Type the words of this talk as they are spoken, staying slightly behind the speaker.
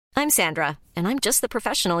I'm Sandra, and I'm just the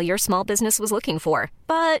professional your small business was looking for.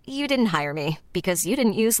 But you didn't hire me because you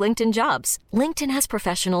didn't use LinkedIn Jobs. LinkedIn has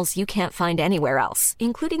professionals you can't find anywhere else,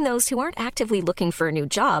 including those who aren't actively looking for a new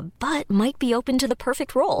job, but might be open to the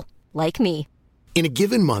perfect role, like me. In a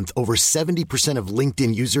given month, over 70% of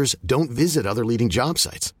LinkedIn users don't visit other leading job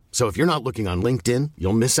sites. So if you're not looking on LinkedIn,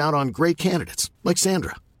 you'll miss out on great candidates like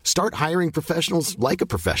Sandra. Start hiring professionals like a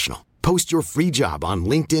professional. Post your free job on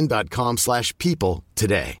linkedin.com/people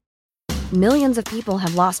today. Millions of people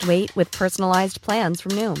have lost weight with personalized plans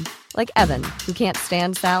from Noom. Like Evan, who can't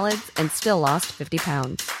stand salads and still lost 50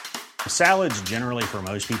 pounds. Salads generally for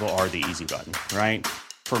most people are the easy button, right?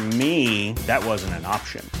 For me, that wasn't an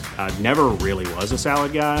option. I never really was a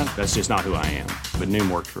salad guy. That's just not who I am. But Noom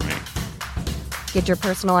worked for me. Get your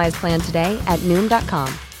personalized plan today at Noom.com.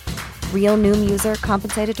 Real Noom user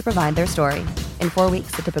compensated to provide their story. In 4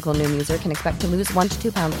 weeks, the typical Noom user can expect to lose 1 to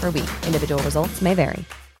 2 pounds per week. Individual results may vary.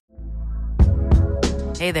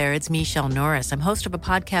 Hey there, it's Michelle Norris. I'm host of a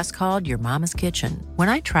podcast called Your Mama's Kitchen. When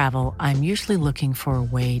I travel, I'm usually looking for a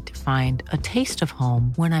way to find a taste of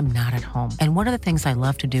home when I'm not at home. And one of the things I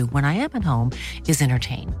love to do when I am at home is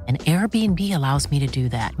entertain. And Airbnb allows me to do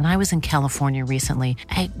that. When I was in California recently,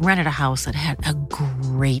 I rented a house that had a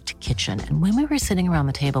great kitchen. And when we were sitting around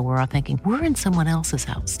the table, we're all thinking, we're in someone else's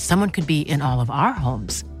house. Someone could be in all of our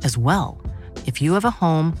homes as well. If you have a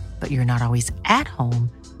home, but you're not always at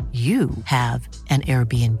home, you have an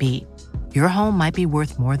Airbnb. Your home might be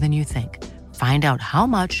worth more than you think. Find out how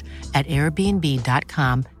much at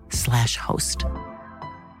airbnb.com/host.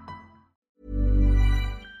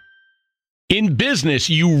 In business,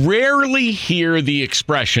 you rarely hear the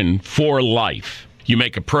expression "for life." You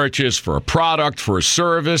make a purchase for a product, for a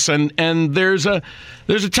service, and there's a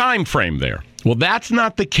time frame there. Well, that's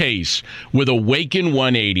not the case with Awaken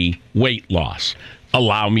 180 weight loss.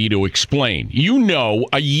 Allow me to explain. You know,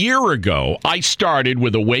 a year ago, I started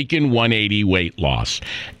with Awaken 180 weight loss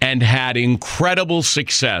and had incredible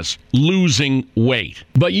success losing weight.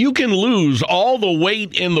 But you can lose all the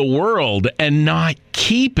weight in the world and not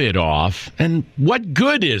keep it off. And what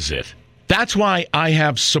good is it? That's why I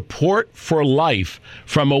have support for life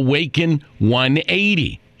from Awaken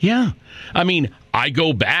 180. Yeah. I mean, I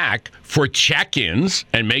go back for check-ins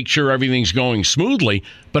and make sure everything's going smoothly.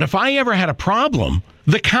 But if I ever had a problem,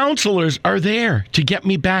 the counselors are there to get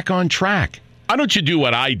me back on track. Why don't you do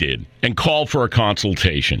what I did and call for a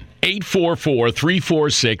consultation?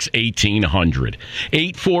 844-346-1800.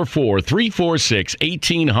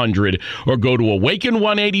 844-346-1800 or go to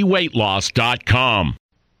awaken180weightloss.com.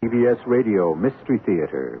 CBS Radio Mystery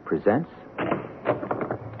Theater presents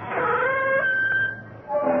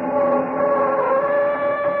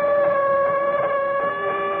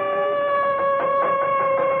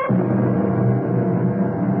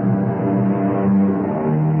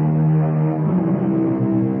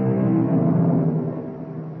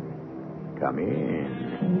Come in.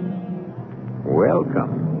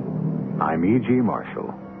 Welcome. I'm E.G.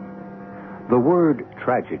 Marshall. The word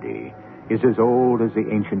tragedy is as old as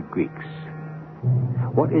the ancient Greeks.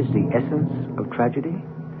 What is the essence of tragedy?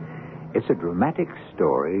 It's a dramatic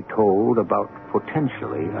story told about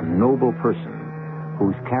potentially a noble person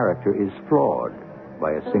whose character is flawed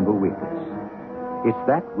by a single weakness. It's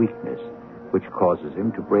that weakness which causes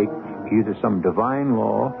him to break either some divine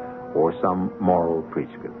law or some moral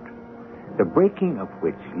prescript, the breaking of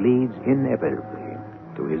which leads inevitably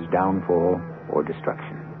to his downfall or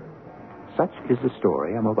destruction. Such is the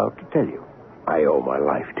story I'm about to tell you. I owe my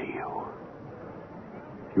life to you.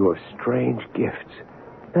 You have strange gifts.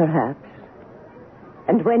 Perhaps.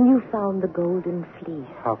 And when you found the golden fleece...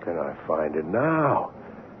 How can I find it now?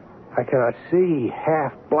 I cannot see,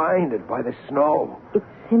 half blinded by the snow. It's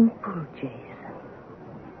simple, Jason.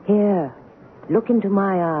 Here, look into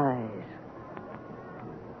my eyes.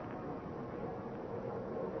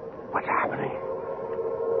 What's happening?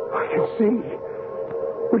 I can see.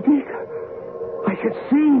 Radhika, I can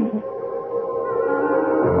see.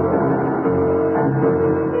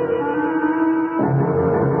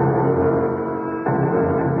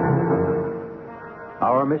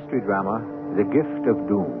 Our mystery drama, The Gift of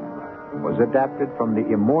Doom, was adapted from the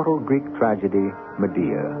immortal Greek tragedy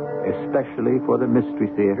Medea, especially for the Mystery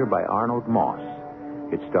Theater by Arnold Moss.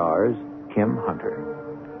 It stars Kim Hunter.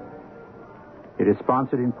 It is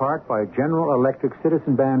sponsored in part by General Electric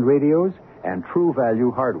Citizen Band radios and True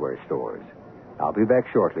Value hardware stores. I'll be back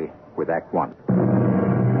shortly with Act One.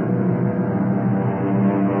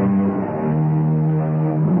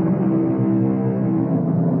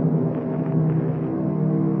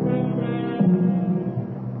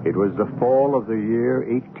 It was the fall of the year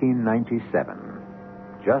 1897.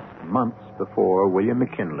 just months before William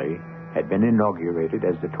McKinley had been inaugurated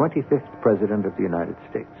as the 25th President of the United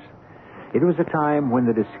States. It was a time when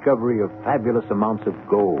the discovery of fabulous amounts of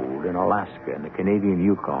gold in Alaska and the Canadian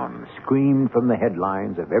Yukon screamed from the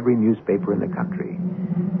headlines of every newspaper in the country.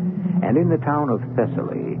 And in the town of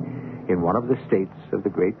Thessaly, in one of the states of the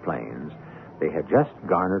Great Plains, they had just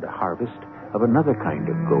garnered a harvest of another kind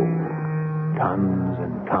of gold. Tons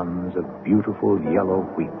and tons of beautiful yellow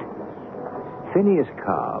wheat. Phineas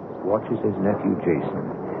Cobb watches his nephew Jason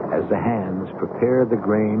as the hands prepare the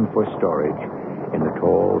grain for storage in the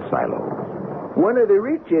tall silos. One of the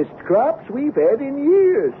richest crops we've had in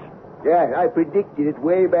years. Yeah, I predicted it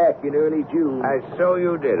way back in early June. And so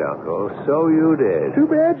you did, Uncle. So you did. Too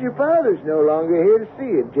bad your father's no longer here to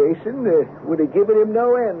see it, Jason. Would have given him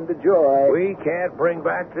no end of joy. We can't bring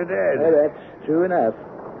back the dead. That's true enough.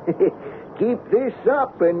 Keep this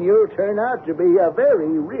up and you'll turn out to be a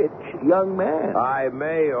very rich young man. I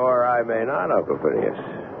may or I may not, Uncle Phineas.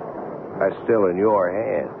 That's still in your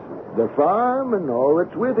hands. The farm and all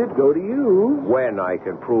that's with it go to you. When I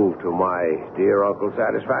can prove to my dear uncle's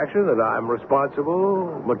satisfaction that I'm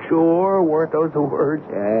responsible, mature, weren't those the words?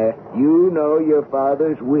 You know your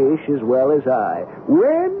father's wish as well as I.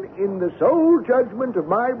 When, in the sole judgment of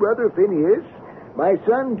my brother Phineas, my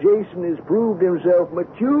son Jason has proved himself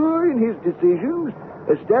mature in his decisions,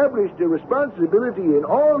 established a responsibility in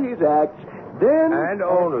all his acts, then... And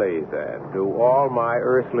only then do all my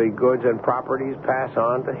earthly goods and properties pass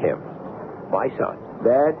on to him, my son.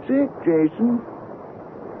 That's it, Jason.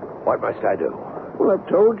 What must I do? Well, I've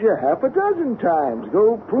told you half a dozen times.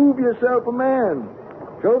 Go prove yourself a man.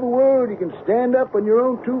 Show the world you can stand up on your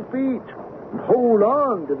own 2 feet. And hold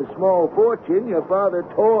on to the small fortune your father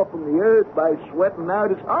tore from the earth by sweating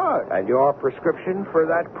out his heart. And your prescription for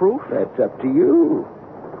that proof? That's up to you.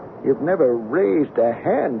 You've never raised a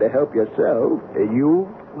hand to help yourself. You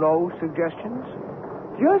no suggestions?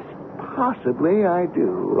 Just possibly I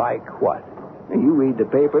do. Like what? You read the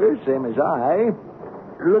paper, same as I.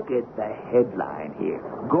 Look at the headline here.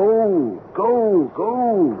 Gold, gold,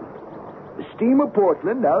 gold. The steamer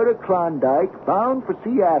Portland out of Klondike, bound for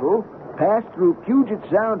Seattle, passed through Puget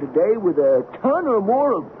Sound today with a ton or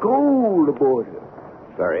more of gold aboard her.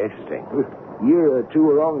 Very interesting. A year or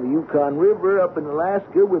two along the Yukon River up in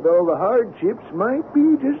Alaska with all the hardships might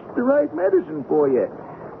be just the right medicine for you.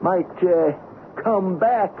 Might come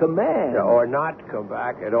back a man. Or not come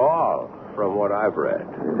back at all, from what I've read.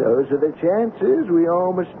 Those are the chances we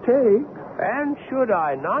all must take. And should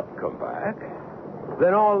I not come back,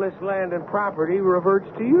 then all this land and property reverts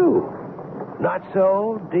to you. Not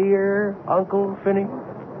so, dear Uncle Phineas?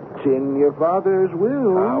 It's in your father's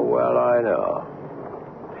will. How well I know.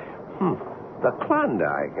 The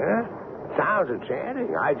Klondike, huh? Sounds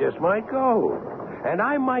enchanting. I just might go. And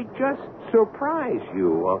I might just surprise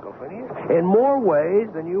you, Uncle Phineas, in more ways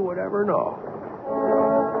than you would ever know.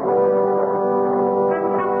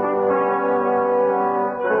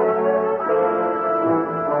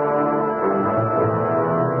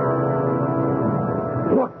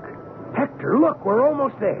 Look, Hector, look, we're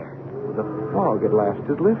almost there. The fog at last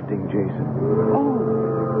is lifting, Jason.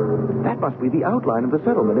 Oh, that must be the outline of the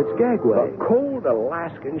settlement at Skagway. The cold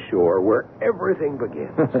Alaskan shore where everything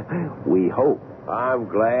begins. We hope. I'm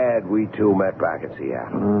glad we two met back in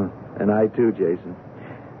Seattle. And I too, Jason.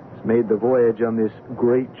 It's made the voyage on this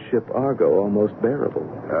great ship Argo almost bearable.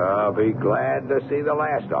 I'll be glad to see the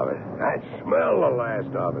last of it. And smell the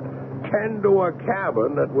last of it. Tend to a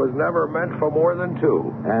cabin that was never meant for more than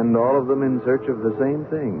 2. And all of them in search of the same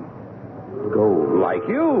thing. Gold. Like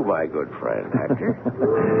you, my good friend, Hector.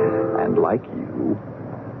 And like you.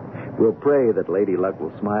 We'll pray that Lady Luck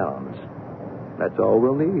will smile on us. That's all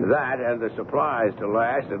we'll need. That and the supplies to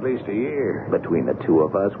last at least a year. Between the two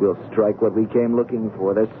of us, we'll strike what we came looking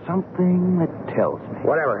for. There's something that tells me.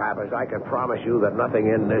 Whatever happens, I can promise you that nothing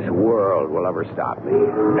in this world will ever stop me.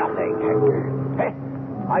 Nothing, Hector. Hey,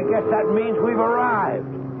 I guess that means we've arrived.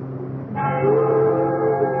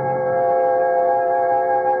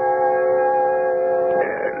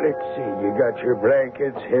 Let's see, you got your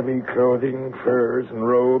blankets, heavy clothing, furs and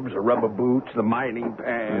robes, rubber boots, the mining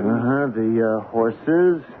pan. The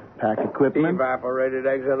horses, pack equipment. Evaporated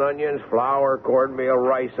eggs and onions, flour, cornmeal,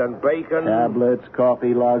 rice, and bacon. Tablets,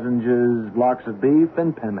 coffee, lozenges, blocks of beef,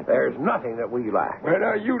 and pemmican. There's nothing that we lack. Well,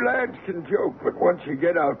 now, you lads can joke, but once you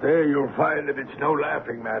get out there, you'll find that it's no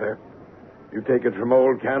laughing matter. You take it from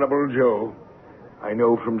old Cannibal Joe. I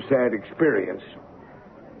know from sad experience.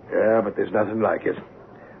 Yeah, but there's nothing like it.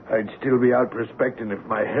 I'd still be out prospecting if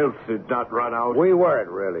my health had not run out. We weren't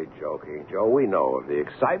really joking, Joe. We know of the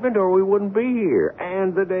excitement or we wouldn't be here,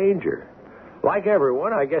 and the danger. Like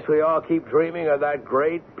everyone, I guess we all keep dreaming of that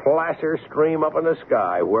great placer stream up in the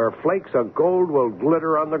sky where flakes of gold will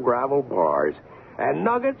glitter on the gravel bars and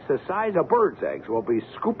nuggets the size of birds' eggs will be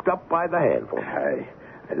scooped up by the handful. I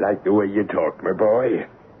like the way you talk, my boy.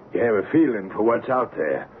 You have a feeling for what's out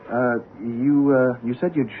there. You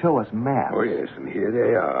said you'd show us maps. Oh, yes, and here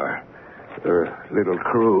they are. They're a little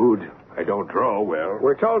crude. I don't draw well.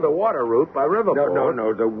 We're told the water route by riverboat.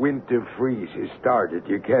 No. The winter freeze has started.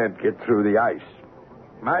 You can't get through the ice.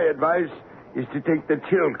 My advice is to take the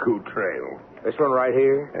Chilkoot Trail. This one right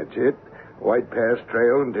here? That's it. White Pass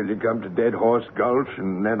Trail until you come to Dead Horse Gulch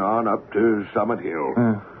and then on up to Summit Hill.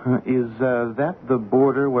 Is that the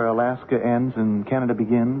border where Alaska ends and Canada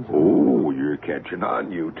begins? Oh, you're catching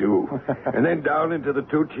on, you two. And then down into the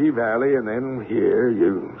Tucci Valley, and then here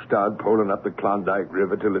you start pulling up the Klondike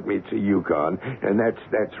River till it meets the Yukon, and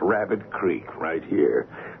that's Rabbit Creek right here.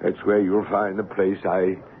 That's where you'll find the place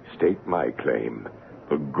I stake my claim,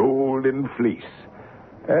 the Golden Fleece.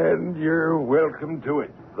 And you're welcome to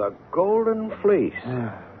it. The Golden Fleece.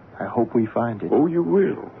 I hope we find it. Oh, you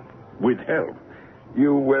will. With help.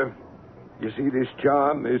 You see this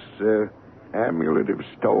charm, this amulet of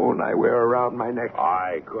stone I wear around my neck?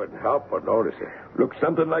 I couldn't help but notice it. Looks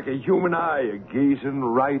something like a human eye gazing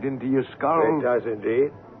right into your skull. It does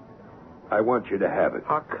indeed. I want you to have it.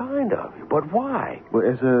 How kind of you, but why? Well,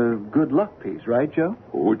 as a good luck piece, right, Joe?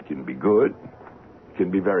 Oh, it can be good. It can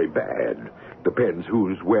be very bad. Depends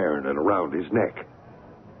who's wearing it around his neck.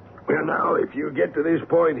 Well, now, if you get to this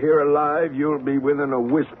point here alive, you'll be within a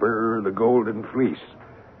whisper of the Golden Fleece.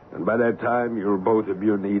 And by that time, you'll both of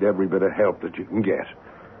you need every bit of help that you can get.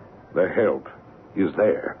 The help is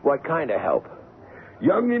there. What kind of help?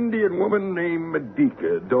 Young Indian woman named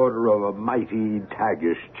Medika, daughter of a mighty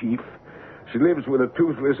Tagish chief. She lives with a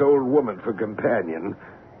toothless old woman for companion,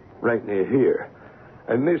 right near here.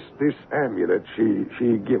 And this amulet,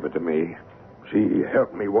 she give it to me. She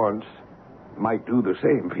helped me once. Might do the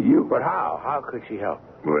same for you. But how? How could she help?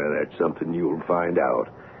 Well, that's something you'll find out.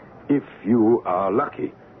 If you are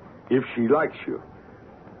lucky. If she likes you.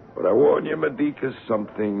 But I warn you, Medika's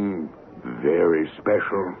something very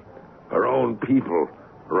special. Her own people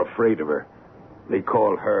are afraid of her. They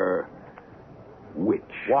call her Witch.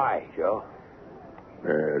 Why, Joe?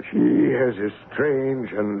 She has a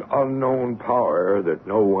strange and unknown power that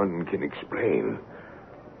no one can explain.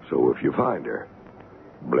 So if you find her,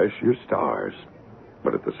 bless your stars.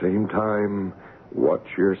 But at the same time, watch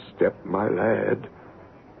your step, my lad.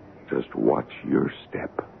 Just watch your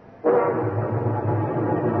step.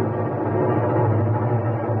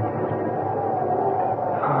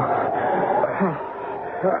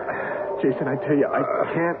 Jason, I tell you, I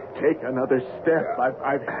can't take another step.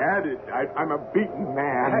 I've had it. I'm a beaten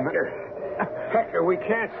man. Hector, we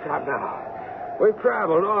can't stop now. We've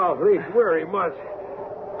traveled all these weary months.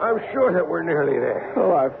 I'm sure that we're nearly there.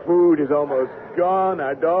 Oh, our food is almost gone.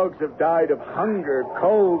 Our dogs have died of hunger,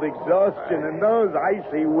 cold, exhaustion, and those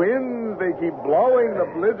icy winds, they keep blowing. The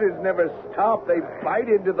blizzards never stop. They bite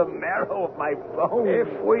into the marrow of my bones. If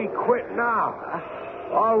we quit now,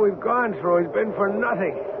 all we've gone through has been for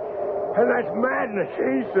nothing. And that's madness.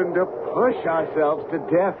 Jason, to push ourselves to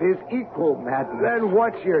death is equal madness. Then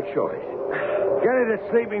what's your choice? Get into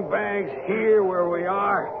sleeping bags here where we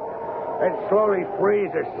are and slowly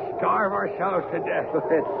freeze or starve ourselves to death.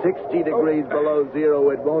 At 60 degrees below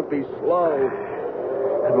zero, it won't be slow.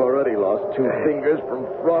 I've already lost 2 fingers from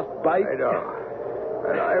frostbite. I know.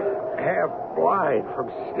 And I'm half blind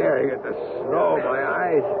from staring at the snow. My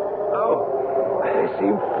eyes, they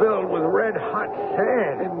seem filled with red-hot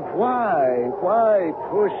sand. And why? Why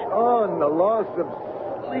push on the loss of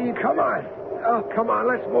sleep? Come on. Oh, come on,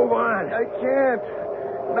 let's move on. I can't.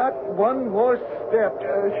 Not one more step.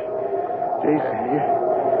 Jason,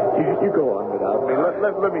 you go on without me.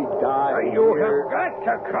 Let me die. You here. have got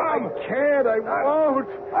to come. I can't. I won't.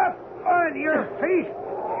 Up on your feet.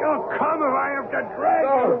 You'll come if I have to drag you.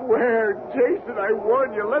 Oh, where? Jason, I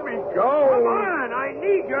warn you. Let me go. Come on. I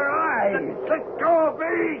need your eyes. Let go of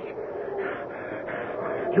me.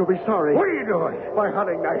 You'll be sorry. What are you doing? My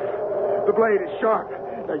hunting knife. The blade is sharp.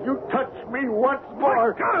 Now, you touch me once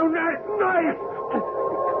more. Put down that knife.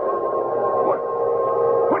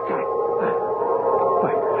 What's that?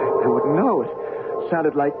 Why, I wouldn't know. It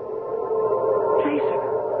sounded like... Jason,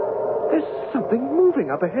 there's something moving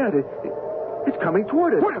up ahead. It's coming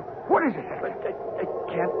toward us. What is it? I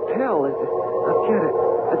can't tell. I'll get it.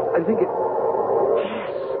 I think it...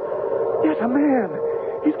 Yes, a man.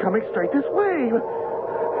 He's coming straight this way.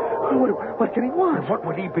 What can he want? What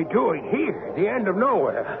would he be doing here, the end of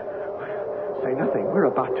nowhere? Say nothing. We're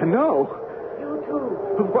about to know. You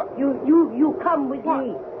too. What? You come with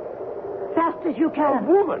me. fast as you can.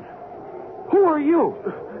 Woman, who are you?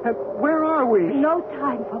 Where are we? No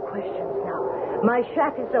time for questions now. My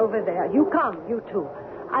shack is over there. You come, you two.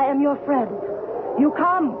 I am your friend. You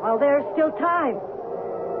come while there is still time.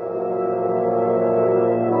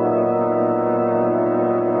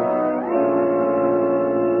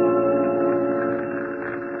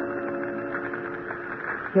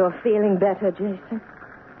 You're feeling better, Jason?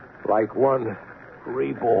 Like one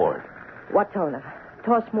reborn. Watona,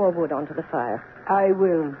 toss more wood onto the fire. I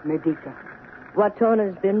will, Medica.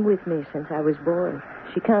 Watona's been with me since I was born.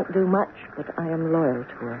 She can't do much, but I am loyal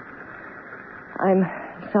to her.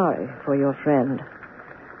 I'm sorry for your friend.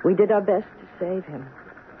 We did our best to save him.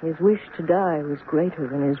 His wish to die was greater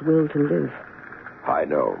than his will to live. I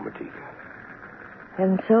know, Medica.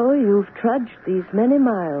 And so you've trudged these many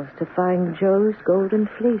miles to find Joe's golden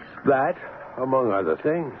fleece. That, among other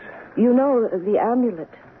things. You know, the amulet,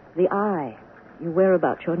 the eye you wear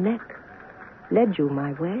about your neck, led you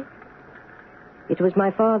my way. It was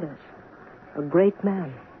my father's, a great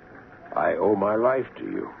man. I owe my life to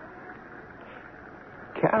you.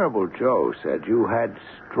 Cannibal Joe said you had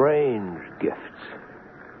strange gifts.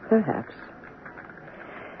 Perhaps.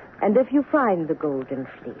 And if you find the golden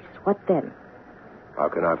fleece, what then? How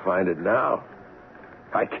can I find it now?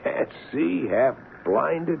 I can't see, half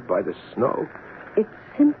blinded by the snow. It's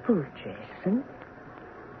simple, Jason.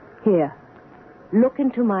 Here, look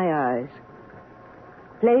into my eyes.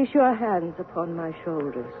 Place your hands upon my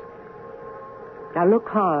shoulders. Now look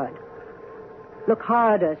hard. Look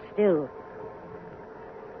harder still.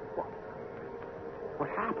 What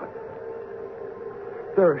happened?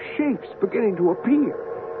 There are shapes beginning to appear.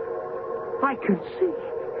 I can see.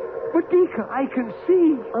 Medica, I can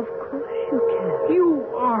see. Of course you can. You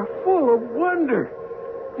are full of wonder.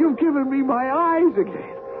 You've given me my eyes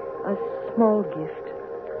again. A small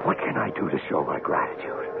gift. What can I do to show my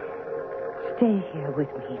gratitude? Stay here with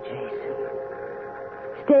me, Jason.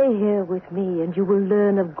 Stay here with me, and you will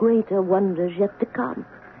learn of greater wonders yet to come.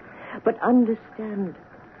 But understand,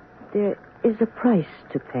 there is a price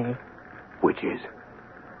to pay. Which is?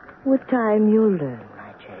 With time, you'll learn,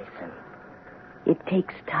 my Jason. It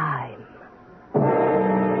takes time.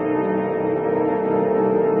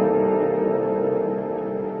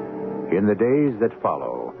 In the days that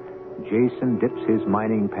follow, Jason dips his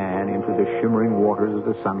mining pan into the shimmering waters of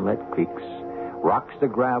the sunlit creeks, rocks the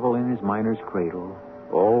gravel in his miner's cradle,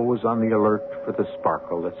 always on the alert for the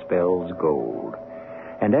sparkle that spells gold.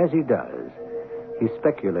 And as he does, he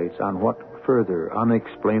speculates on what further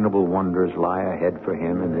unexplainable wonders lie ahead for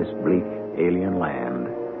him in this bleak alien land,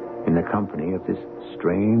 in the company of this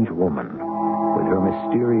strange woman with her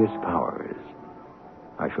mysterious powers.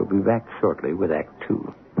 I shall be back shortly with Act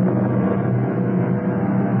 2.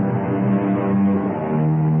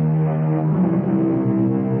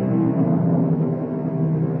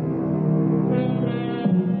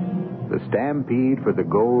 The stampede for the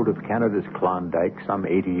gold of Canada's Klondike some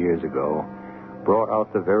 80 years ago brought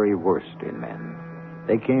out the very worst in men.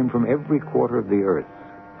 They came from every quarter of the earth,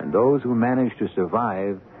 and those who managed to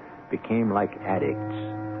survive became like addicts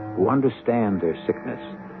who understand their sickness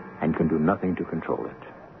and can do nothing to control it.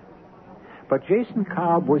 But Jason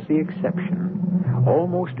Cobb was the exception.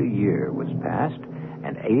 Almost a year was passed,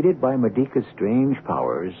 and aided by Medica's strange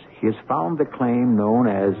powers, he has found the claim known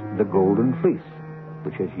as the Golden Fleece,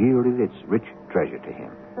 which has yielded its rich treasure to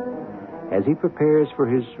him. As he prepares for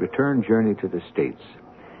his return journey to the States,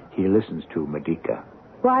 he listens to Medica.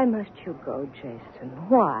 Why must you go, Jason?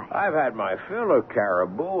 Why? I've had my fill of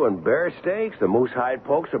caribou and bear steaks. The moose hide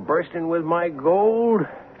pokes are bursting with my gold.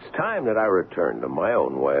 It's time that I return to my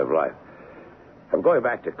own way of life. I'm going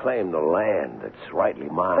back to claim the land that's rightly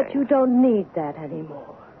mine. But you don't need that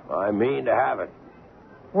anymore. I mean to have it.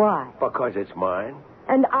 Why? Because it's mine.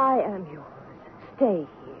 And I am yours. Stay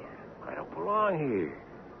here. I don't belong here.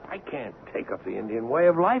 I can't take up the Indian way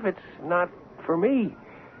of life. It's not for me.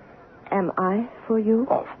 Am I for you?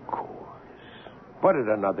 Of course. But at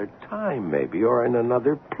another time, maybe, or in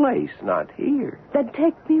another place, not here. Then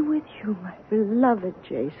take me with you, my beloved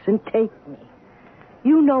Jason. Take me.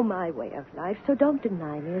 You know my way of life, so don't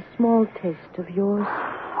deny me a small taste of yours.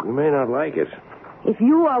 You may not like it. If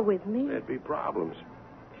you are with me... There'd be problems.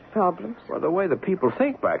 Problems? Well, the way the people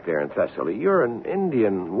think back there in Thessaly. You're an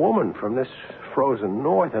Indian woman from this frozen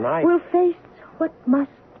north, and I... We'll face what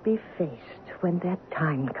must be faced when that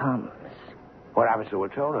time comes. What happens to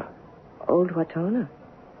Watona? Old Watona.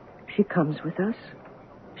 She comes with us.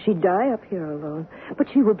 She'd die up here alone, but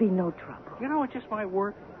she will be no trouble. You know, it just might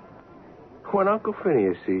work. When Uncle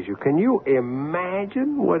Phineas sees you, can you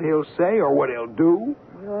imagine what he'll say or what he'll do?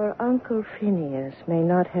 Your Uncle Phineas may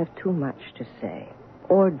not have too much to say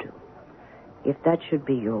or do. if that should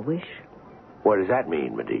be your wish. What does that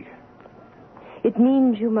mean, Medica? It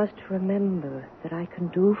means you must remember that I can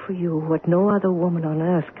do for you what no other woman on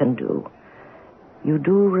earth can do. You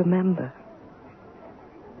do remember.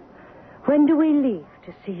 When do we leave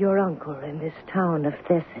to see your uncle in this town of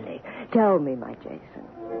Thessaly? Tell me, my Jason.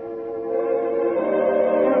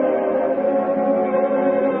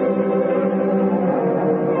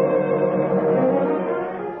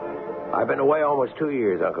 I've been away almost 2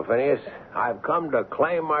 years, Uncle Phineas. I've come to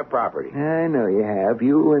claim my property. I know you have.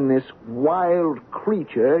 You and this wild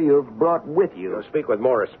creature you've brought with you. You'll speak with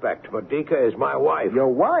more respect. Medica is my wife. Your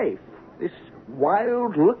wife? This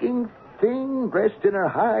wild-looking thing dressed in her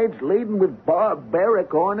hides, laden with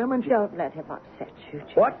barbaric ornaments? Don't let him upset you,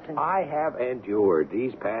 Jason. What I have endured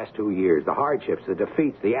these past 2 years, the hardships, the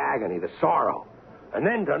defeats, the agony, the sorrow, and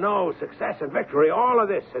then to know success and victory, all of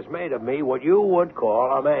this has made of me what you would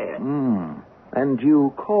call a man. And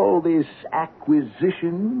you call this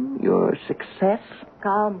acquisition your success?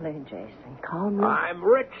 Calmly, Jason, calmly. I'm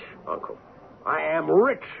rich, Uncle. I am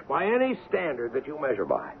rich by any standard that you measure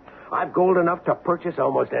by. I've gold enough to purchase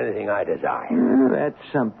almost anything I desire. That's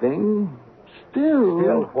something. Still...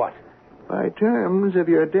 Still what? By terms of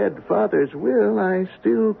your dead father's will, I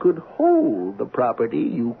still could hold the property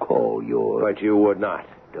you call yours. But you would not.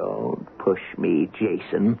 Don't push me,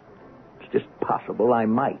 Jason. It's just possible I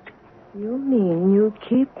might. You mean you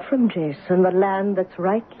keep from Jason the land that's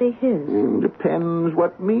rightly his? Depends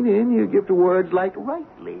what meaning you give to words like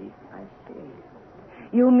rightly. I see.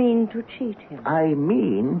 You mean to cheat him? I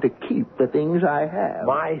mean to keep the things I have.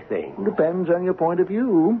 My thing. Depends on your point of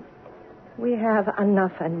view. We have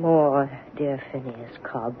enough and more, dear Phineas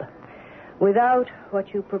Cobb, without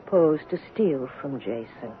what you propose to steal from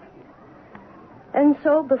Jason. And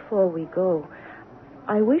so, before we go,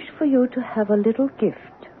 I wish for you to have a little gift.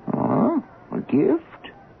 A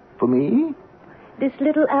gift? For me? This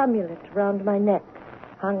little amulet round my neck,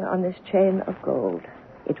 hung on this chain of gold.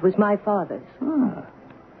 It was my father's.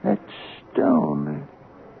 That stone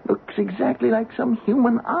looks exactly like some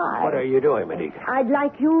human eye. What are you doing, Medica? I'd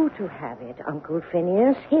like you to have it, Uncle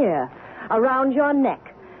Phineas, here, around your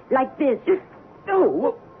neck, like this.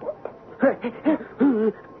 Oh!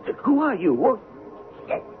 Who are you?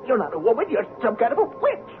 You're not a woman. You're some kind of a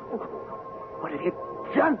witch. What have you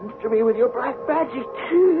done to me with your black magic?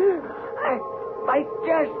 My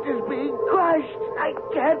chest is being crushed. I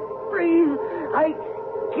can't breathe. I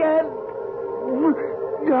can't...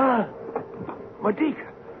 Medica.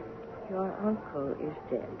 Your uncle is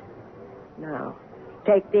dead. Now,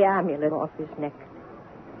 take the amulet off his neck.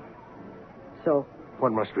 So.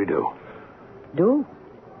 What must we do? Do.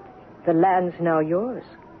 The land's now yours.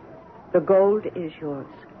 The gold is yours.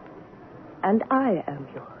 And I am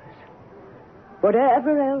yours.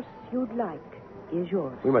 Whatever else you'd like is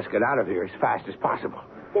yours. We must get out of here as fast as possible.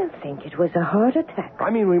 They'll think it was a heart attack. I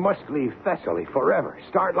mean, we must leave Thessaly forever.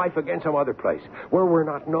 Start life again some other place, where we're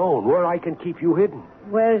not known, where I can keep you hidden.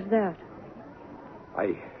 Where's that?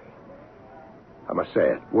 I must say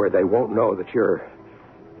it, where they won't know that you're...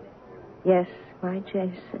 Yes, my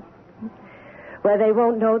Jason. Where they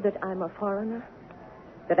won't know that I'm a foreigner,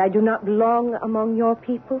 that I do not belong among your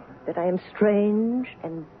people, that I am strange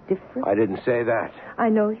and different. I didn't say that. I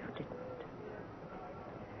know you didn't.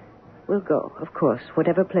 We'll go, of course,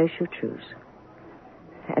 whatever place you choose.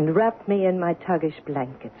 And wrap me in my tuggish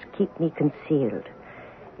blankets. Keep me concealed,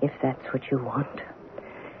 if that's what you want.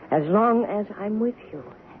 As long as I'm with you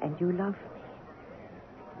and you love me.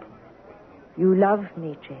 You love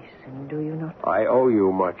me, Jason, do you not? I owe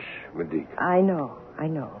you much, Medica. I know.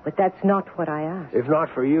 But that's not what I asked. If not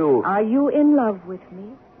for you... Are you in love with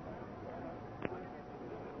me?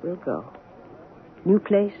 We'll go. New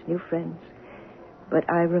place, new friends. But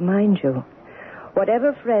I remind you,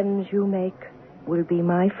 whatever friends you make will be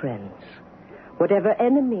my friends. Whatever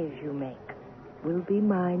enemies you make will be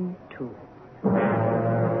mine, too.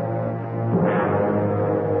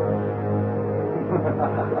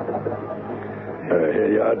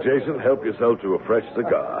 Here you are, Jason. Help yourself to a fresh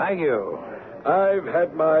cigar. Thank you. I've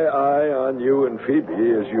had my eye on you and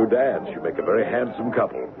Phoebe as you dance. You make a very handsome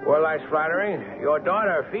couple. Well, that's flattering. Your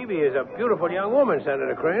daughter, Phoebe, is a beautiful young woman,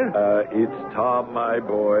 Senator Crane. It's Tom, my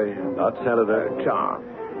boy, not Senator. Tom.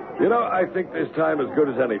 You know, I think this time as good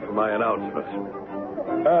as any for my announcement.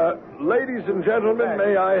 Ladies and gentlemen,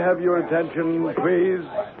 may I have your attention, please?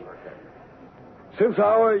 Since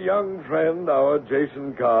our young friend, our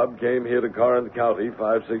Jason Cobb, came here to Corinth County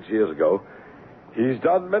 5-6 years ago, he's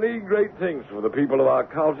done many great things for the people of our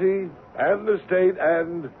county and the state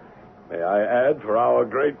and, may I add, for our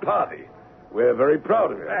great party. We're very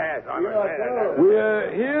proud of him.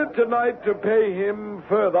 We're here tonight to pay him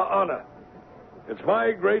further honor. It's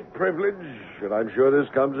my great privilege, and I'm sure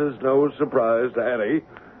this comes as no surprise to any,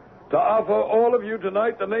 to offer all of you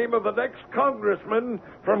tonight the name of the next congressman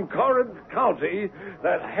from Corinth County,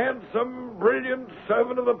 that handsome, brilliant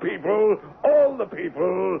servant of the people, all the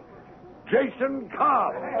people, Jason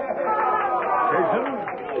Cobb.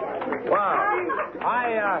 Jason? Wow.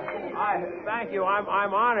 I thank you.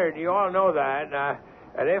 I'm honored. You all know that.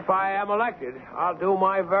 And if I am elected, I'll do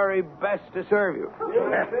my very best to serve you.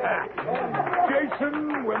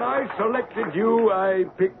 Jason, when I selected you, I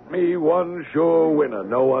picked me one sure winner.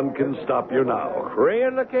 No one can stop you now.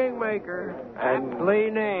 Korean the Kingmaker,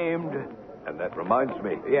 aptly named. And that reminds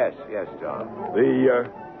me. Yes, John.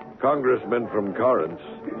 The congressman from Corinth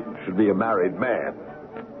should be a married man.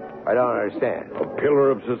 I don't understand. A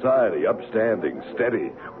pillar of society, upstanding,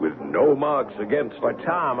 steady, with no marks against him. But,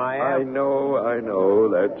 Tom, I know.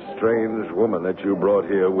 That strange woman that you brought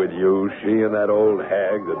here with you, she and that old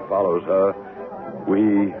hag that follows her,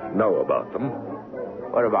 we know about them.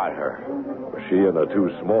 What about her? She and her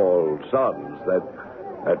two small sons,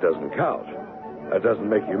 that doesn't count. That doesn't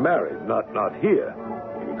make you married. Not here,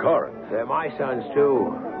 in Corinth. They're my sons,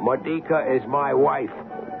 too. Modika is my wife.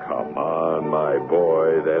 Come on, my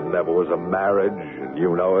boy. There never was a marriage, and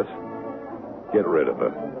you know it. Get rid of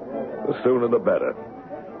her. The sooner the better.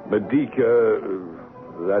 Medika,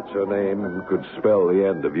 that's her name, could spell the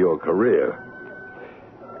end of your career.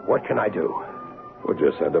 What can I do? Well,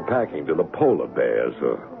 just send her packing to the polar bears,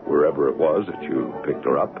 or wherever it was that you picked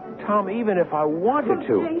her up. Tom, even if I wanted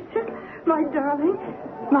to... Jason, my darling,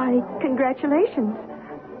 my congratulations.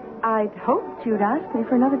 I'd hoped you'd ask me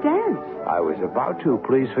for another dance. I was about to.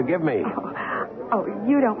 Please forgive me. Oh,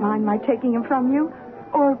 you don't mind my taking him from you?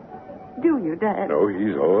 Or do you, Dad? No,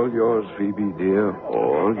 he's all yours, Phoebe, dear.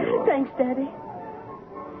 All yours. Thanks, Daddy.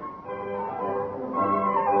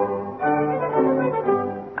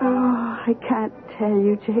 Oh, I can't tell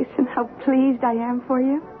you, Jason, how pleased I am for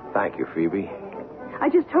you. Thank you, Phoebe. I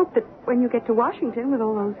just hope that when you get to Washington with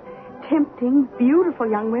all those tempting, beautiful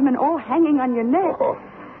young women all hanging on your neck... Oh.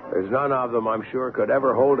 There's none of them, I'm sure, could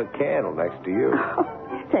ever hold a candle next to you. Oh,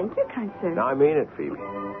 thank you, kind sir. No, I mean it, Phoebe.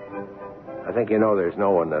 I think you know there's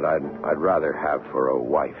no one that I'd rather have for a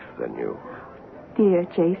wife than you. Dear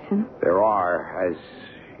Jason. There are, as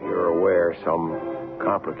you're aware, some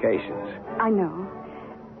complications. I know.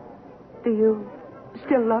 Do you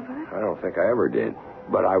still love her? I don't think I ever did,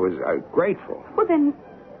 but I was grateful. Well, then,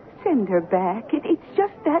 send her back. It's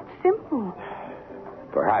just that simple.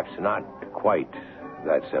 Perhaps not quite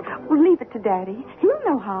that simple. Well, leave it to Daddy. He'll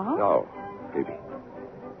know how. No, Phoebe.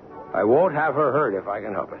 I won't have her hurt if I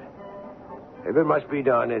can help it. If it must be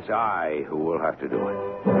done, it's I who will have to do it.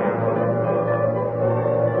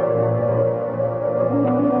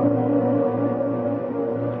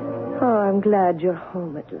 Oh, I'm glad you're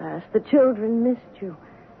home at last. The children missed you.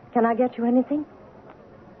 Can I get you anything?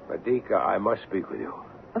 Medika, I must speak with you.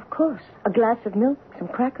 Of course. A glass of milk, some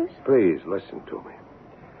crackers? Please, listen to me.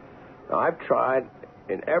 Now, I've tried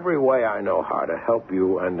in every way I know how to help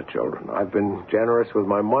you and the children. I've been generous with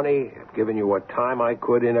my money. I've given you what time I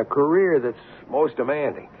could in a career that's most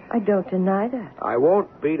demanding. I don't deny that. I won't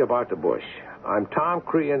beat about the bush. I'm Tom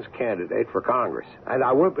Crean's candidate for Congress, and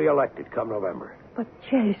I will be elected come November. But,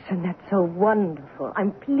 Jason, that's so wonderful.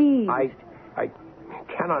 I'm pleased. I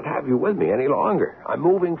cannot have you with me any longer. I'm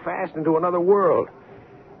moving fast into another world.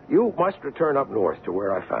 You must return up north to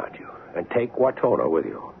where I found you and take Watona with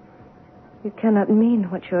you. You cannot mean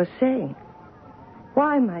what you're saying.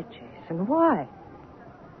 Why, my Jason, why?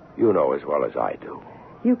 You know as well as I do.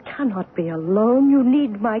 You cannot be alone. You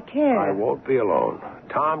need my care. I won't be alone.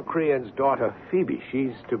 Tom Crean's daughter, Phoebe,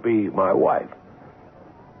 she's to be my wife.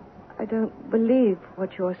 I don't believe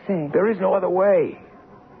what you're saying. There is no other way.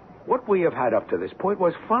 What we have had up to this point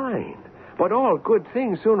was fine. But all good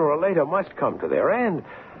things sooner or later must come to their end.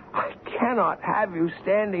 I cannot have you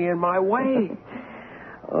standing in my way.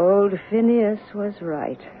 Old Phineas was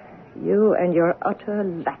right. You and your utter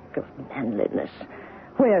lack of manliness.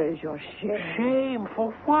 Where is your shame? Shame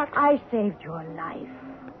for what? I saved your life.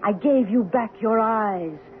 I gave you back your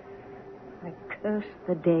eyes. I cursed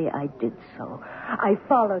the day I did so. I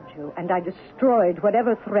followed you, and I destroyed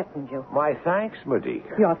whatever threatened you. My thanks,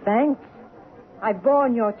 Medika. Your thanks? I've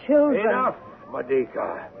borne your children. Enough,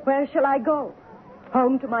 Medika. Where shall I go?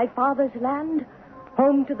 Home to my father's land?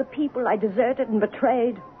 Home to the people I deserted and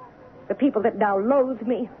betrayed? The people that now loathe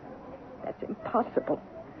me? That's impossible.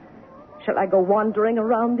 Shall I go wandering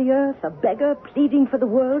around the earth, a beggar pleading for the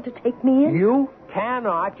world to take me in? You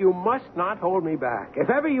cannot. You must not hold me back. If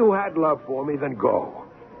ever you had love for me, then go.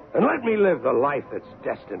 And let me live the life that's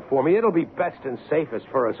destined for me. It'll be best and safest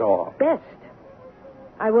for us all. Best?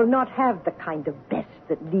 I will not have the kind of best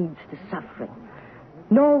that leads to suffering.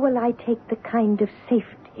 Nor will I take the kind of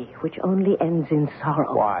safety which only ends in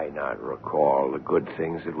sorrow. Why not recall the good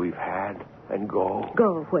things that we've had and go?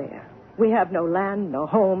 Go where? We have no land, no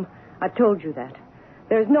home. I've told you that.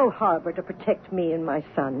 There's no harbor to protect me and my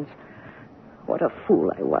sons. What a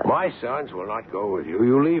fool I was. My sons will not go with you.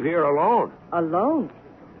 You leave here alone. Alone?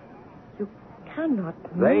 You cannot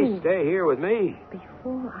They move. stay here with me.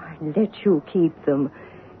 Before I let you keep them,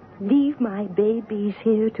 leave my babies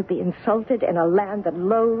here to be insulted in a land that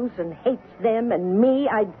loathes and hates them and me,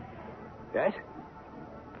 Yes?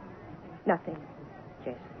 Nothing,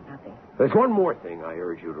 Jason, nothing. There's one more thing I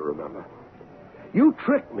urge you to remember. You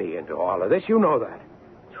tricked me into all of this. You know that.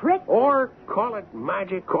 Trick? Or call it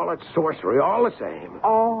magic, call it sorcery, all the same.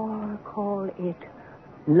 Or call it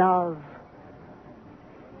love.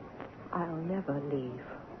 I'll never leave.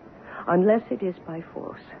 Unless it is by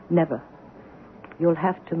force. Never. You'll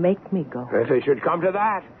have to make me go. If it should come to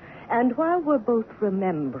that. And while we're both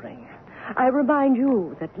remembering, I remind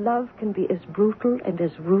you that love can be as brutal and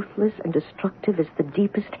as ruthless and destructive as the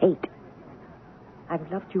deepest hate. I've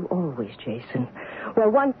loved you always, Jason. Where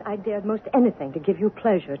once I dared most anything to give you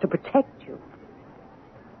pleasure, to protect you.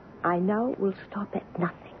 I now will stop at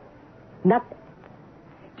nothing. Nothing.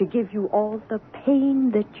 To give you all the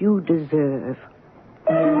pain that you deserve.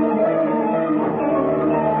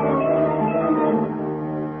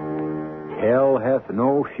 Hell hath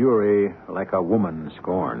no fury like a woman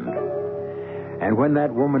scorned. And when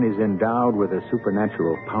that woman is endowed with a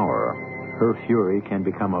supernatural power, her fury can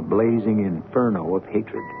become a blazing inferno of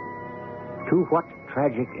hatred. To what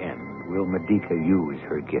tragic end will Medica use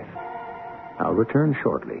her gift? I'll return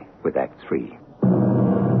shortly with Act 3.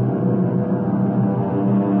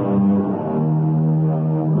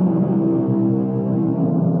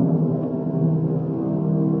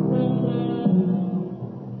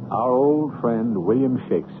 Our old friend William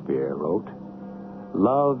Shakespeare wrote,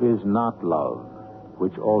 "Love is not love,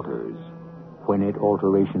 which alters when it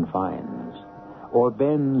alteration finds, or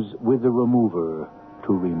bends with the remover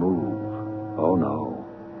to remove. Oh no,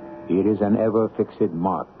 it is an ever-fixed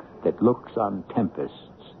mark that looks on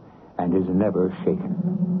tempests and is never shaken."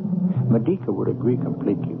 Medica would agree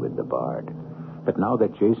completely with the bard, but now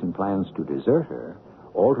that Jason plans to desert her,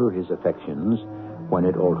 alter his affections when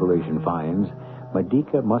it alteration finds,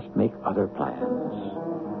 Medica must make other plans.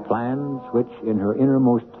 Plans which, in her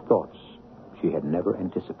innermost thoughts, she had never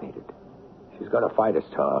anticipated. She's going to fight us,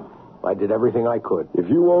 Tom. I did everything I could. If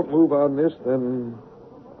you won't move on this, then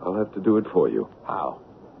I'll have to do it for you. How?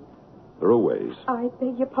 There are ways. I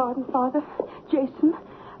beg your pardon, Father. Jason,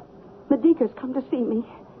 Medica's come to see me.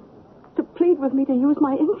 To plead with me to use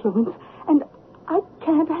my influence. And I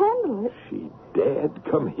can't handle it. She dared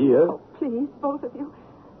come here? Oh, please, both of you.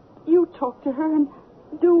 You talk to her and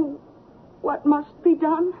do what must be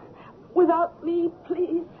done. Without me,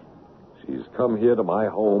 please. She's come here to my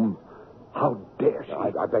home. How dare she?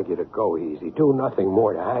 I beg you to go easy. Do nothing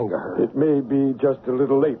more to anger her. It may be just a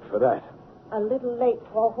little late for that. A little late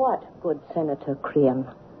for what, good Senator Cream?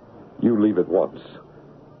 You leave at once.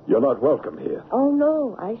 You're not welcome here. Oh,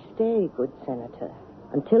 no, I stay, good Senator,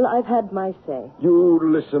 until I've had my say. You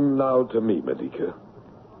listen now to me, Medica.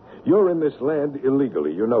 You're in this land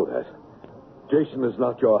illegally, you know that. Jason is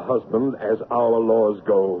not your husband, as our laws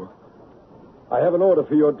go. I have an order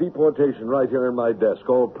for your deportation right here in my desk,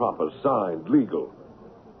 all proper, signed, legal.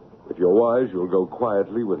 If you're wise, you'll go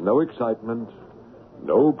quietly with no excitement,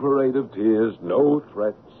 no parade of tears, no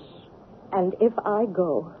threats. And if I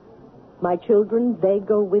go, my children, they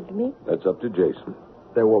go with me? That's up to Jason.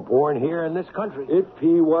 They were born here in this country. If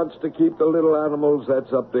he wants to keep the little animals,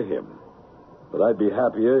 that's up to him. But I'd be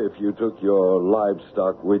happier if you took your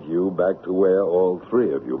livestock with you back to where all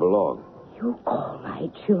three of you belong. You call my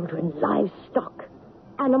children livestock,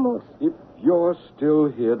 animals? If you're still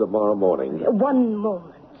here tomorrow morning... One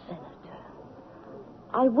moment, Senator.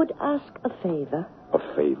 I would ask a favor. A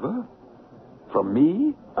favor? From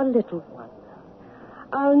me? A little one.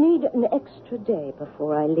 I'll need an extra day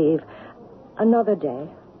before I leave. Another day.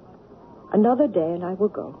 Another day, and I will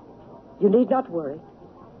go. You need not worry.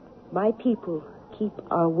 My people keep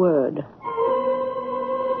our word.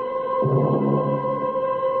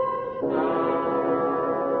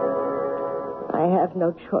 I have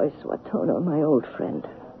no choice, Watono, my old friend.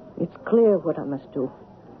 It's clear what I must do.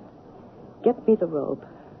 Get me the robe,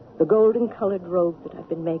 the golden-colored robe that I've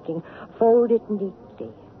been making. Fold it neatly.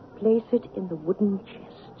 Place it in the wooden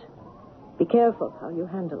chest. Be careful how you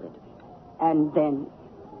handle it. And then?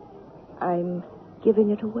 I'm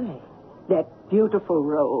giving it away. That beautiful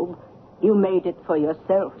robe. You made it for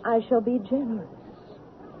yourself. I shall be generous.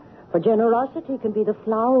 For generosity can be the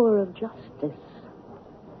flower of justice.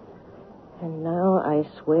 And now I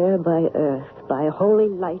swear by earth, by holy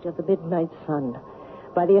light of the midnight sun,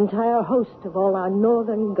 by the entire host of all our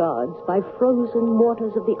northern gods, by frozen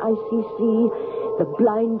waters of the icy sea, the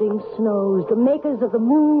blinding snows, the makers of the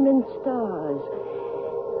moon and stars,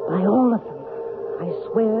 by all of them, I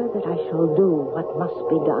swear that I shall do what must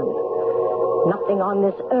be done. Nothing on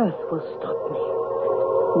this earth will stop me.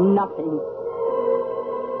 Nothing.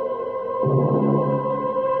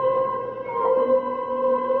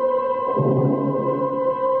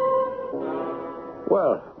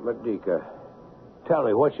 Well, Medica, tell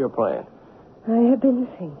me, what's your plan? I have been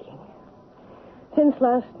thinking. Since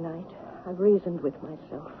last night, I've reasoned with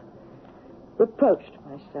myself, reproached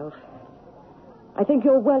myself. I think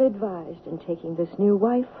you're well advised in taking this new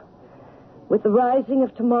wife. With the rising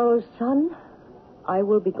of tomorrow's sun, I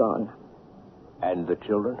will be gone. And the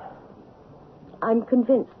children? I'm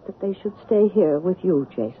convinced that they should stay here with you,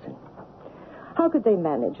 Jason. How could they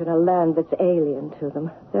manage in a land that's alien to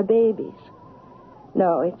them? They're babies.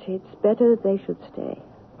 No, it's better they should stay.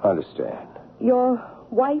 Understand. Your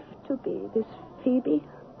wife-to-be, this Phoebe,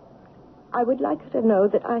 I would like her to know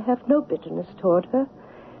that I have no bitterness toward her,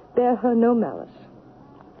 bear her no malice.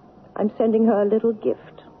 I'm sending her a little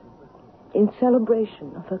gift in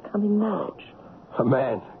celebration of her coming marriage. A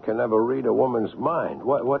man can never read a woman's mind.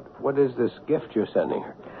 What is this gift you're sending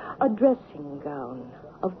her? A dressing gown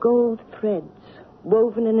of gold threads,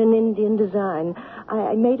 woven in an Indian design.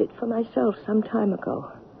 I made it for myself some time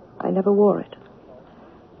ago. I never wore it.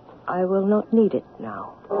 I will not need it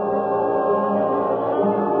now.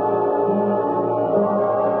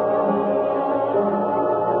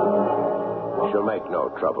 She'll make no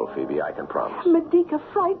trouble, Phoebe, I can promise. Medica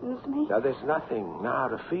frightens me. Now, there's nothing now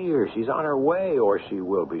to fear. She's on her way, or she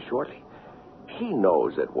will be shortly. She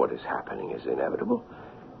knows that what is happening is inevitable.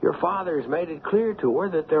 Your father's made it clear to her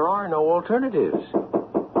that there are no alternatives.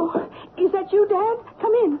 Oh, is that you, Dad?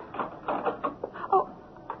 Come in. Oh,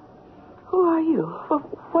 who are you?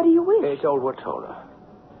 What do you wish? It's old Watona.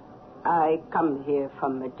 I come here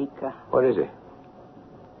from Medica. What is it?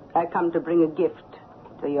 I come to bring a gift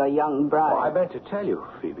to your young bride. Oh, I meant to tell you,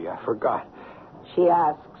 Phoebe. I forgot. She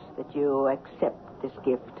asks that you accept this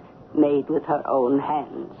gift made with her own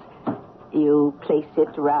hands. You place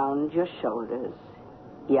it round your shoulders.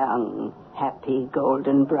 Young, happy,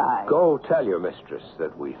 golden bride. Go tell your mistress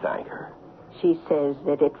that we thank her. She says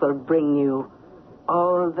that it will bring you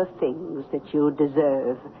all the things that you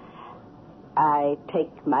deserve. I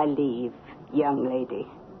take my leave, young lady.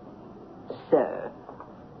 Sir.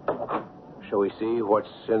 Shall we see what's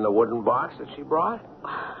in the wooden box that she brought?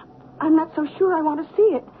 I'm not so sure I want to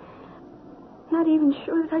see it. Not even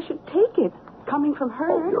sure that I should take it, coming from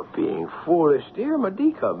her. Oh, you're being foolish, dear.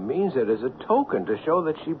 Medica means it as a token to show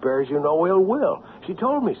that she bears you no ill will. She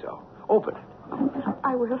told me so. Open it.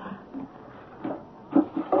 I will.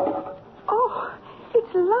 Oh,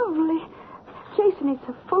 it's lovely. Jason, it's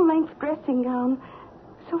a full-length dressing gown,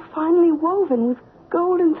 so finely woven with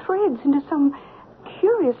golden threads into some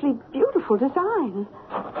curiously beautiful design.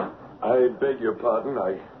 I beg your pardon.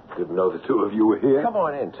 I didn't know the two of you were here. Come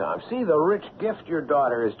on in, Tom. See the rich gift your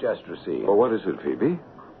daughter has just received. Well, what is it, Phoebe?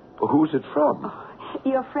 Who's it from? Oh,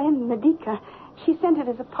 your friend, Medica. She sent it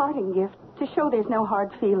as a parting gift to show there's no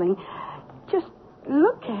hard feeling. Just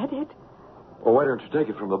look at it. Well, why don't you take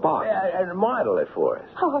it from the box? And model it for us.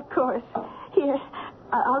 Oh, of course. Here,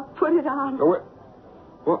 I'll put it on. Oh,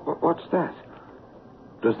 what's that?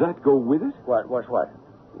 Does that go with it? What?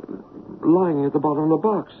 Lying at the bottom of the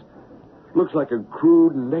box. Looks like a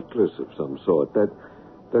crude necklace of some sort. That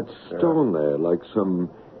stone there, like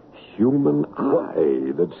some human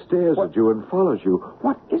eye that stares at you and follows you.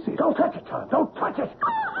 What is it? Don't touch it, Tom. Don't touch it.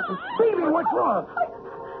 Phoebe, what's wrong?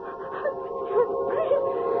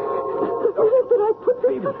 The minute that I put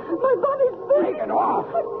this, my body's burning. Take it off.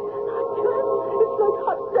 I can't. It's like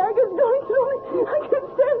hot daggers going through me. I can't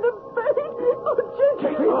stand the pain. Oh, Jason.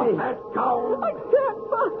 Take off that gown. I can't.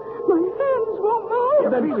 My hands won't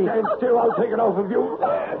move. Then stand still. I'll take it off of you.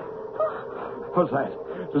 How's that?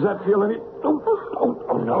 Does that feel any...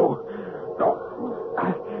 Oh, no.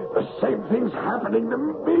 The same thing's happening to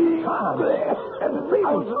me. And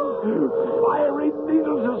thousands. Fiery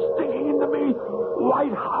needles are sticking into me.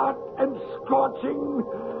 White hot and scorching.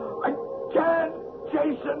 I can't.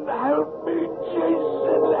 Jason, help me.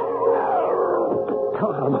 Jason, help.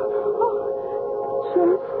 Come.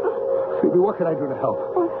 Phoebe, what can I do to help?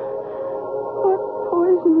 What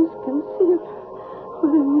poison is concealed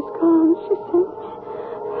within this gown she sent me?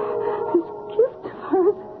 This gift of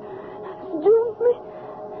hers has doomed me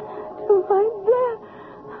to my death.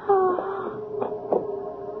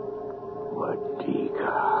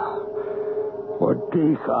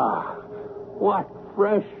 Madika, what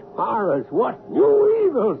fresh horrors, what new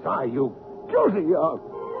evils are you guilty of?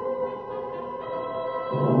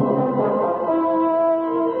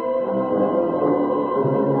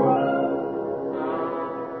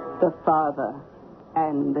 The father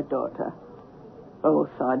and the daughter both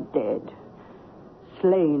are dead,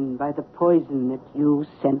 slain by the poison that you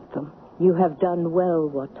sent them. You have done well,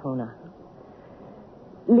 Watona.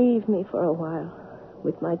 Leave me for a while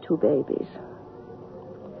with my 2 babies.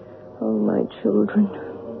 Oh, my children.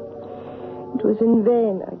 It was in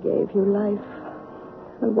vain I gave you life.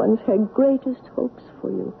 I once had greatest hopes for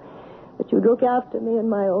you, that you'd look after me in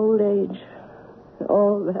my old age.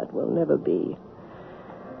 All that will never be.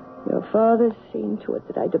 Your father's seen to it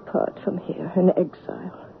that I depart from here in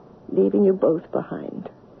exile, leaving you both behind.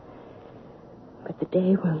 But the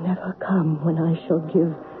day will never come when I shall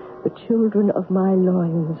give the children of my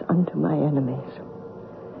loins unto my enemies.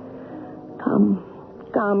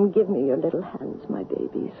 Come, give me your little hands, my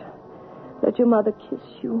babies. Let your mother kiss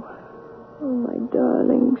you. Oh, my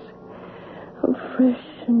darlings. How fresh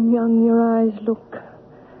and young your eyes look.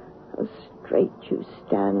 How straight you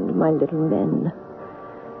stand, my little men.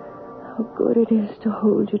 How good it is to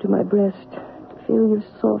hold you to my breast, to feel your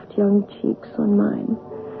soft young cheeks on mine,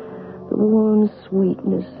 the warm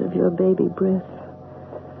sweetness of your baby breath.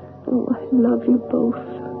 Oh, I love you both. I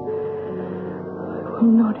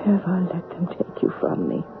will not ever let them take you from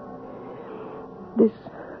me. This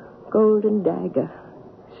golden dagger,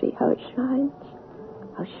 see how it shines?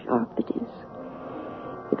 How sharp it is.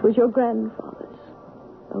 It was your grandfather's,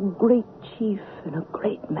 a great chief and a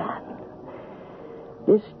great man.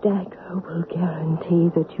 This dagger will guarantee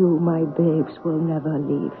that you, my babes, will never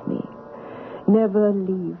leave me. Never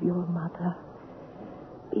leave your mother.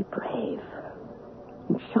 Be brave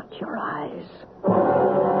and shut your eyes.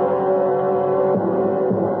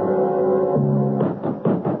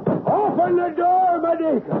 Open the door,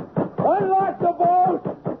 Madika. Unlock the bolt.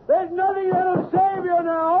 There's nothing that'll save you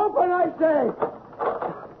now. Open, I say.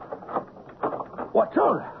 What's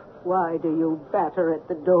on? Why do you batter at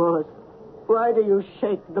the doors? Why do you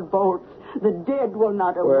shake the bolts? The dead will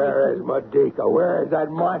not awaken. Where is Madika? Where is that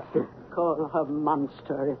monster? Call her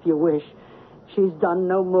monster if you wish. She's done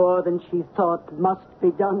no more than she thought must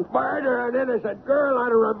be done. Murder an innocent girl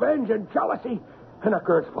out of revenge and jealousy. And a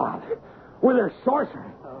girl's father with her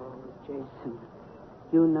sorcery. Oh, Jason,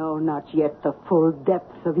 you know not yet the full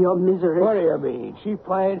depth of your misery. What do you mean? She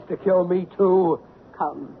plans to kill me, too?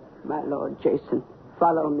 Come, my Lord Jason.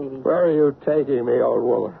 Follow me. Where are you taking me, old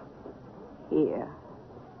woman? Here,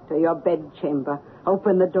 to your bedchamber.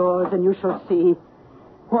 Open the doors and you shall see.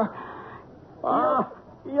 What? Ah!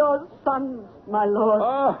 Your sons, my lord.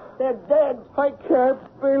 Ah! They're dead. I can't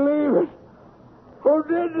believe it. Who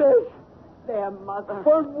did this? Their mother.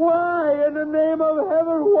 But why, in the name of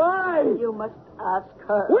heaven, why? You must ask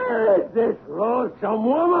her. Where is this lonesome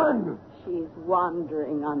woman? She's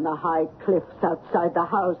wandering on the high cliffs outside the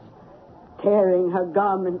house, tearing her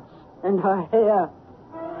garments and her hair.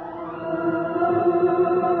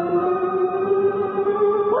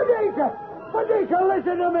 Madika,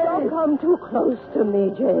 listen to me. Don't come too close to me,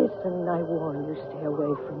 Jason. I warn you, stay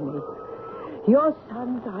away from me. Your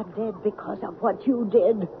sons are dead because of what you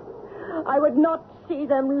did. I would not see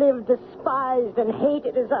them live despised and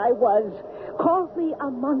hated as I was. Call me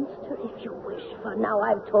a monster if you wish, for now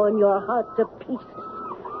I've torn your heart to pieces,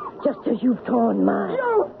 just as you've torn mine.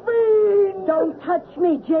 You fiend! Don't touch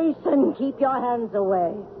me, Jason. Keep your hands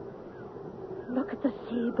away. Look at the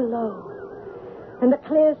sea below, and the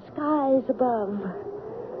clear skies above,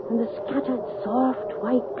 and the scattered soft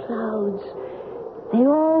white clouds. They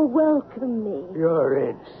all welcome me. You're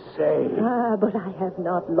insane. But I have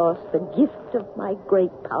not lost the gift of my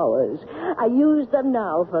great powers. I use them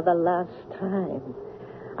now for the last time.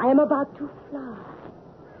 I am about to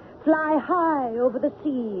fly high over the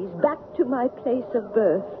seas, back to my place of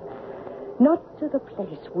birth. Not to the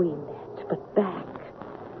place we met, but back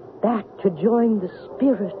to join the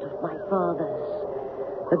spirit of my fathers,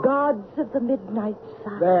 the gods of the midnight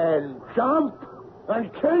sun. Then jump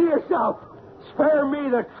and kill yourself. Spare me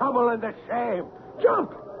the trouble and the shame.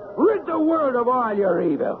 Jump! Rid the world of all your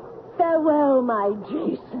evil. Farewell, my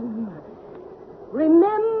Jason.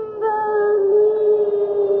 Remember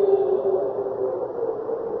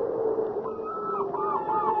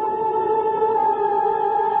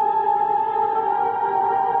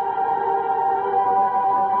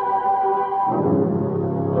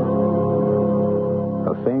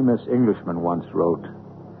A famous Englishman once wrote,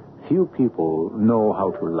 "Few people know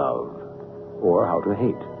how to love or how to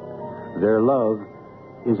hate. Their love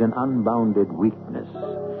is an unbounded weakness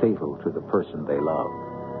fatal to the person they love.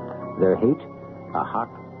 Their hate a hot,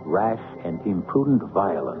 rash, and imprudent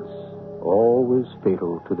violence, always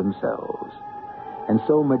fatal to themselves. And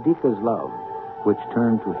so Medica's love, which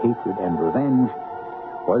turned to hatred and revenge,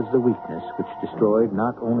 was the weakness which destroyed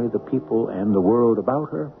not only the people and the world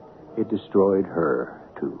about her, it destroyed her,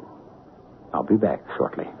 too. I'll be back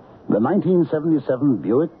shortly. The 1977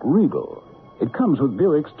 Buick Regal. It comes with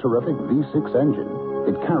Buick's terrific V6 engine.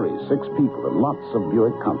 It carries 6 people and lots of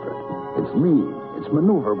Buick comfort. It's lean. It's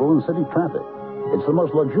maneuverable in city traffic. It's the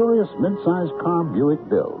most luxurious mid-sized car Buick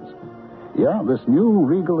builds. Yeah, this new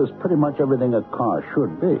Regal is pretty much everything a car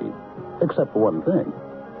should be, except for one thing.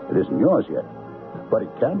 It isn't yours yet, but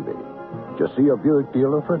it can be. Just see your Buick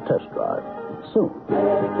dealer for a test drive soon.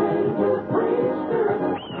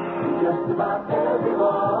 Just about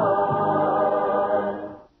everyone.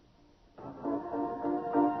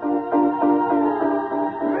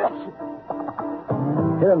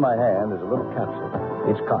 Here in my hand is a little capsule.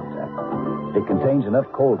 It's Contact. It contains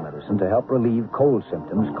enough cold medicine to help relieve cold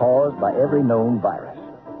symptoms caused by every known virus.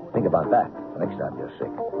 Think about that the next time you're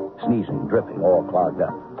sick. Sneezing, dripping, all clogged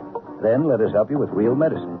up. Then let us help you with real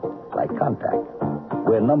medicine, like Contact.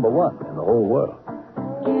 We're #1 in the whole world.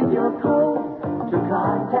 Give your cold to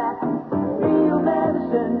Contact. Real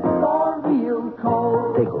medicine for real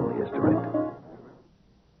cold. Take only as directed.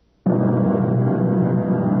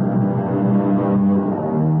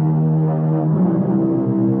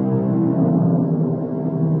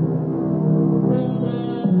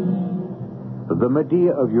 The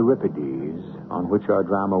Medea of Euripides, on which our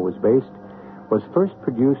drama was based, was first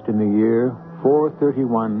produced in the year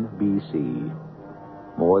 431 B.C.,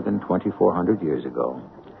 more than 2,400 years ago.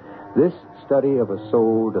 This study of a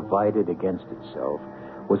soul divided against itself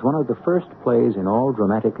was one of the first plays in all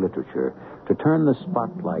dramatic literature to turn the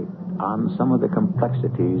spotlight on some of the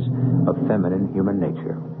complexities of feminine human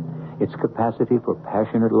nature. Its capacity for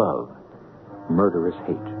passionate love, murderous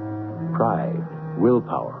hate, pride,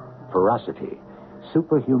 willpower, ferocity,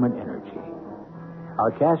 superhuman energy.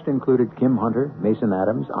 Our cast included Kim Hunter, Mason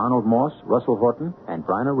Adams, Arnold Moss, Russell Horton, and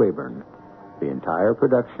Bryna Rayburn. The entire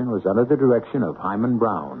production was under the direction of Hyman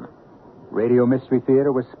Brown. Radio Mystery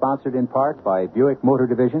Theater was sponsored in part by Buick Motor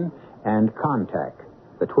Division and Contact,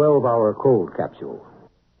 the 12-hour cold capsule.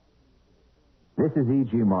 This is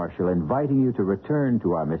E.G. Marshall inviting you to return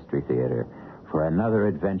to our Mystery Theater for another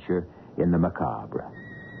adventure in the macabre.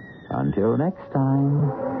 Until next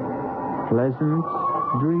time, pleasant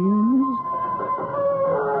dreams.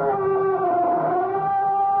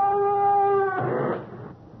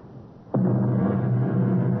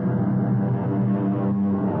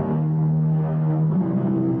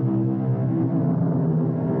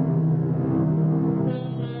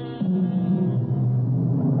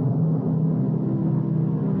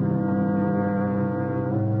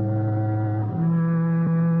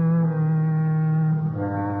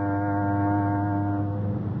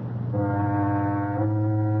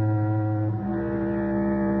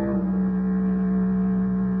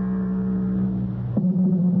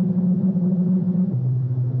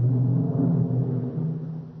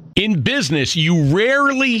 In business, you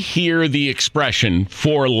rarely hear the expression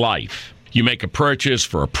for life. You make a purchase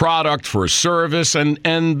for a product, for a service, and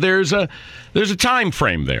there's a time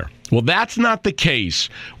frame there. Well, that's not the case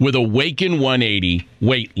with Awaken 180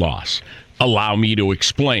 weight loss. Allow me to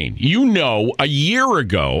explain. You know, a year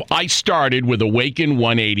ago, I started with Awaken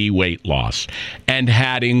 180 weight loss and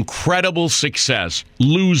had incredible success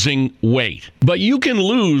losing weight. But you can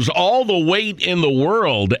lose all the weight in the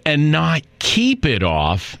world and not keep it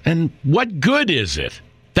off. And what good is it?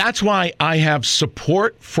 That's why I have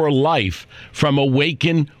support for life from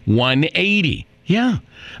Awaken 180. Yeah.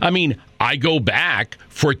 I mean, I go back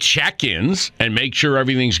for check-ins and make sure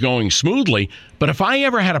everything's going smoothly. But if I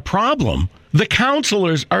ever had a problem, the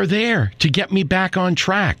counselors are there to get me back on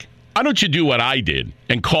track. Why don't you do what I did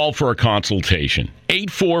and call for a consultation?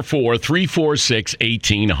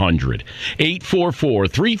 844-346-1800.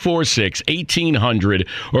 844-346-1800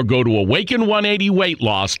 or go to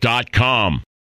awaken180weightloss.com.